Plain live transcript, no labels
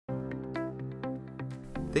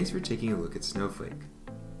Thanks for taking a look at Snowflake.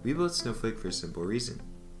 We built Snowflake for a simple reason.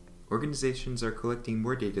 Organizations are collecting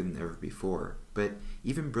more data than ever before, but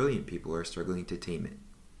even brilliant people are struggling to tame it.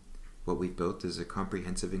 What we've built is a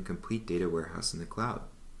comprehensive and complete data warehouse in the cloud.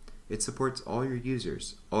 It supports all your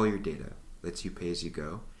users, all your data, lets you pay as you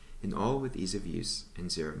go, and all with ease of use and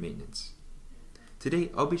zero maintenance. Today,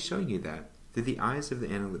 I'll be showing you that through the eyes of the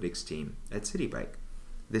analytics team at CityBike,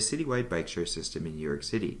 the citywide bike share system in New York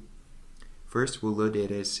City. First, we'll load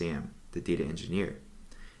data as Sam, the data engineer.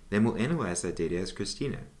 Then we'll analyze that data as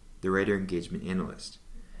Christina, the writer engagement analyst.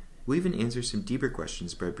 We'll even answer some deeper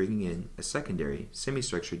questions by bringing in a secondary,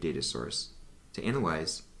 semi-structured data source to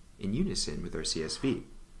analyze in unison with our CSV.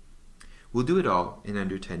 We'll do it all in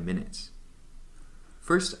under 10 minutes.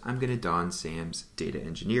 First, I'm going to don Sam's data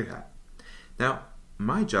engineer hat. Now,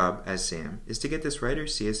 my job as Sam is to get this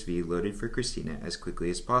writer's CSV loaded for Christina as quickly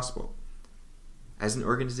as possible. As an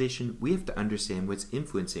organization, we have to understand what's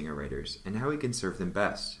influencing our writers and how we can serve them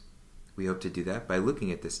best. We hope to do that by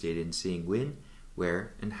looking at this data and seeing when,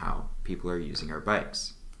 where, and how people are using our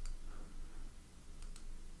bikes.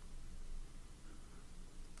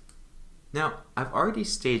 Now, I've already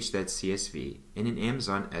staged that CSV in an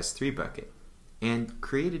Amazon S3 bucket and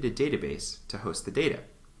created a database to host the data.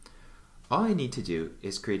 All I need to do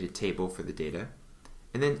is create a table for the data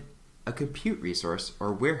and then a compute resource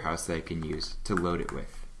or warehouse that I can use to load it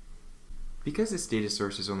with. Because this data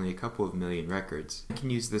source is only a couple of million records, I can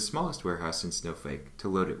use the smallest warehouse in Snowflake to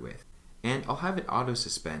load it with, and I'll have it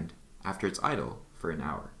auto-suspend after it's idle for an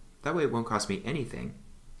hour. That way it won't cost me anything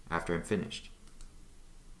after I'm finished.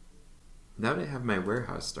 Now that I have my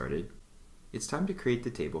warehouse started, it's time to create the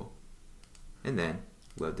table and then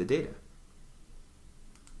load the data.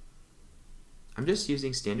 I'm just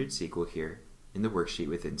using standard SQL here in the worksheet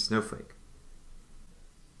within Snowflake.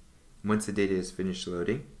 Once the data is finished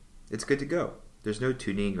loading, it's good to go. There's no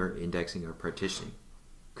tuning or indexing or partitioning.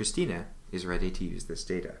 Christina is ready to use this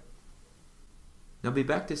data. I'll be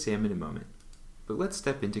back to Sam in a moment, but let's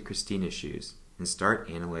step into Christina's shoes and start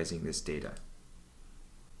analyzing this data.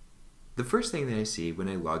 The first thing that I see when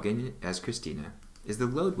I log in as Christina is the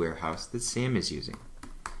load warehouse that Sam is using.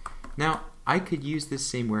 Now, I could use this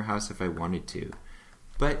same warehouse if I wanted to,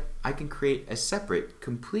 but I can create a separate,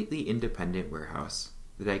 completely independent warehouse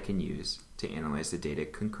that I can use to analyze the data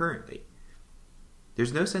concurrently.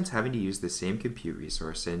 There's no sense having to use the same compute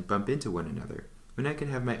resource and bump into one another when I can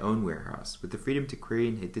have my own warehouse with the freedom to query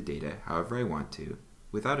and hit the data however I want to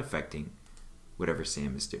without affecting whatever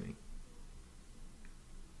Sam is doing.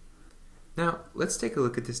 Now, let's take a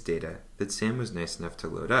look at this data that Sam was nice enough to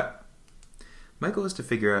load up. My goal is to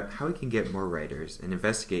figure out how we can get more writers and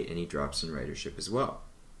investigate any drops in ridership as well.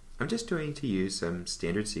 I'm just going to use some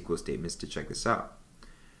standard SQL statements to check this out.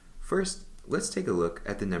 First, let's take a look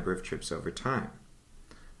at the number of trips over time.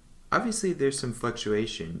 Obviously, there's some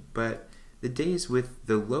fluctuation, but the days with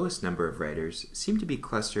the lowest number of riders seem to be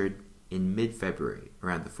clustered in mid-February,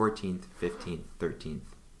 around the 14th, 15th, 13th.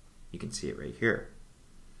 You can see it right here.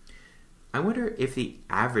 I wonder if the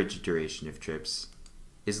average duration of trips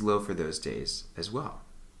is low for those days as well.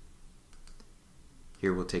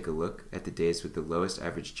 Here we'll take a look at the days with the lowest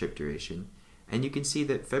average trip duration, and you can see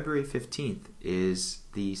that February 15th is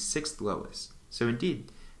the 6th lowest. So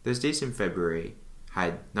indeed, those days in February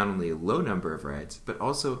had not only a low number of rides, but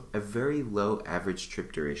also a very low average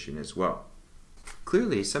trip duration as well.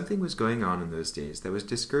 Clearly, something was going on in those days that was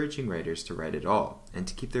discouraging riders to ride at all, and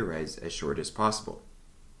to keep their rides as short as possible.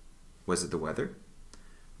 Was it the weather?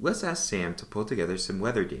 Let's ask Sam to pull together some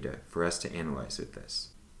weather data for us to analyze with this.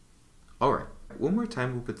 Alright, one more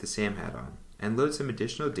time we'll put the Sam hat on and load some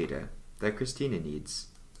additional data that Christina needs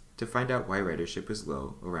to find out why ridership was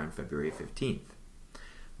low around February 15th.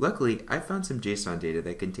 Luckily, I found some JSON data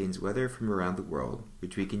that contains weather from around the world,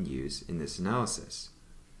 which we can use in this analysis.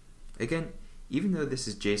 Again, even though this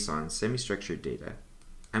is JSON semi-structured data,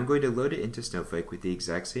 I'm going to load it into Snowflake with the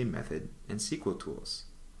exact same method and SQL tools.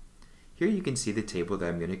 Here you can see the table that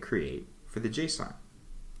I'm going to create for the JSON.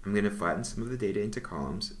 I'm going to flatten some of the data into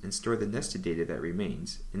columns and store the nested data that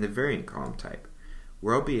remains in the variant column type,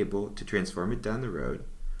 where I'll be able to transform it down the road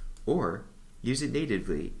or use it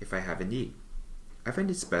natively if I have a need. I find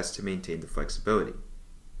it's best to maintain the flexibility.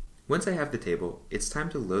 Once I have the table, it's time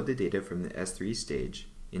to load the data from the S3 stage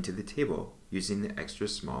into the table using the extra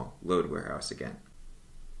small load warehouse again.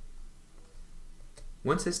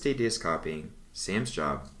 Once this data is copying, Sam's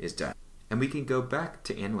job is done, and we can go back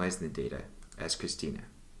to analyzing the data as Christina.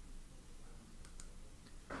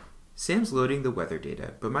 Sam's loading the weather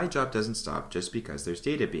data, but my job doesn't stop just because there's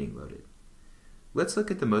data being loaded. Let's look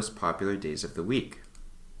at the most popular days of the week.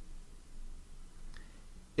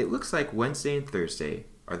 It looks like Wednesday and Thursday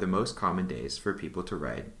are the most common days for people to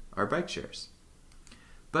ride our bike shares.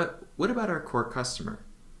 But what about our core customer?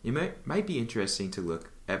 It might be interesting to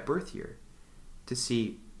look at birth year to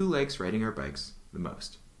see who likes riding our bikes the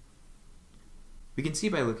most. We can see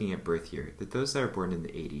by looking at birth year that those that are born in the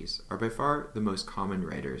 80s are by far the most common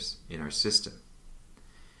riders in our system.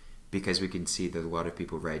 Because we can see that a lot of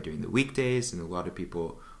people ride during the weekdays and a lot of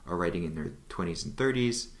people are riding in their 20s and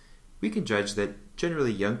 30s, we can judge that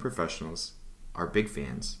generally young professionals are big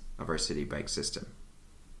fans of our city bike system.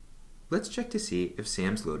 Let's check to see if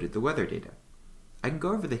Sam's loaded the weather data. I can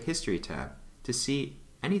go over the History tab to see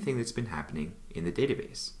anything that's been happening in the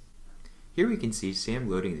database. Here we can see Sam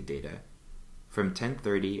loading the data from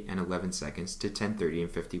 10:30 and 11 seconds to 10:30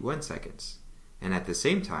 and 51 seconds. And at the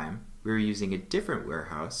same time, we were using a different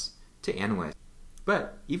warehouse to analyze.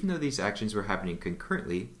 But even though these actions were happening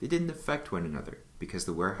concurrently, they didn't affect one another because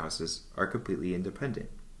the warehouses are completely independent.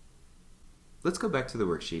 Let's go back to the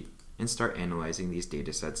worksheet and start analyzing these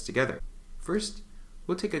data sets together. First,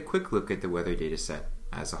 we'll take a quick look at the weather data set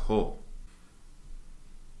as a whole.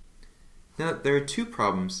 Now, there are two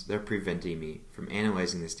problems that are preventing me from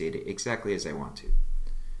analyzing this data exactly as I want to.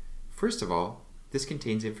 First of all, this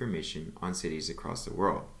contains information on cities across the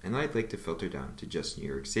world, and I'd like to filter down to just New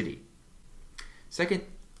York City. Second,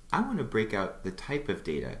 I want to break out the type of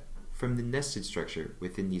data from the nested structure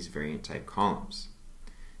within these variant type columns.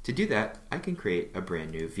 To do that, I can create a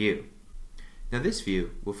brand new view. Now this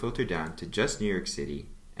view will filter down to just New York City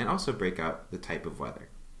and also break out the type of weather.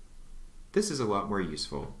 This is a lot more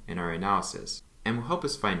useful in our analysis and will help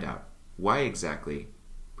us find out why exactly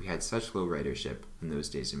we had such low ridership on those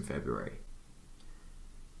days in February.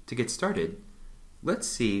 To get started, let's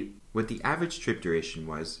see what the average trip duration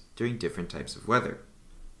was during different types of weather.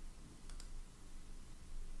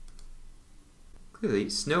 Clearly,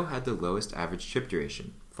 snow had the lowest average trip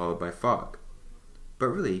duration, followed by fog. But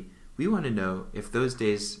really, we want to know if those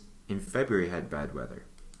days in February had bad weather.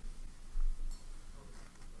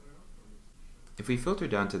 If we filter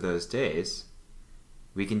down to those days,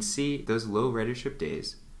 we can see those low ridership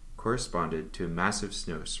days corresponded to a massive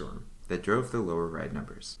snowstorm that drove the lower ride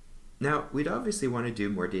numbers. Now, we'd obviously want to do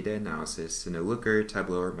more data analysis in a Looker,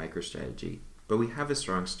 Tableau, or MicroStrategy, but we have a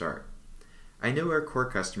strong start. I know our core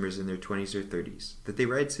customers in their 20s or 30s, that they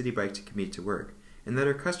ride city bike to commute to work, and that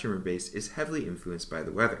our customer base is heavily influenced by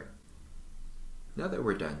the weather. Now that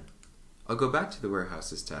we're done, I'll go back to the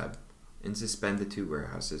Warehouses tab and suspend the two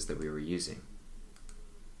warehouses that we were using.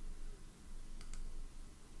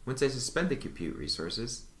 Once I suspend the compute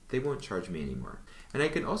resources, they won't charge me anymore. And I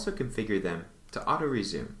can also configure them to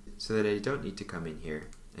auto-resume so that I don't need to come in here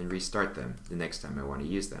and restart them the next time I want to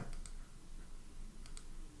use them.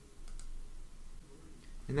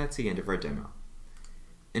 And that's the end of our demo.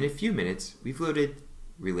 In a few minutes, we've loaded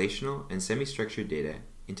relational and semi-structured data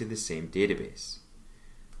into the same database.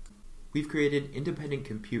 We've created independent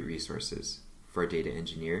compute resources for a data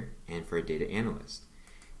engineer and for a data analyst.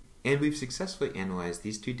 And we've successfully analyzed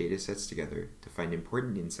these two data sets together to find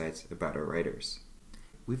important insights about our riders.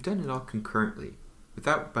 We've done it all concurrently,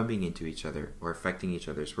 without bumping into each other or affecting each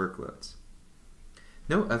other's workloads.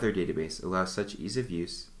 No other database allows such ease of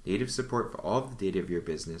use, native support for all of the data of your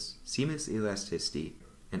business, seamless elasticity,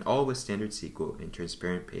 and all with standard SQL and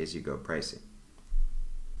transparent pay-as-you-go pricing.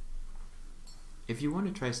 If you want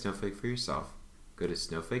to try Snowflake for yourself, go to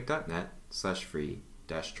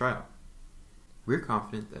snowflake.net/free-trial. We're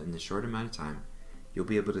confident that in a short amount of time, you'll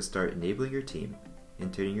be able to start enabling your team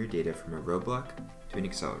and turning your data from a roadblock to an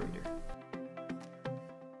accelerator.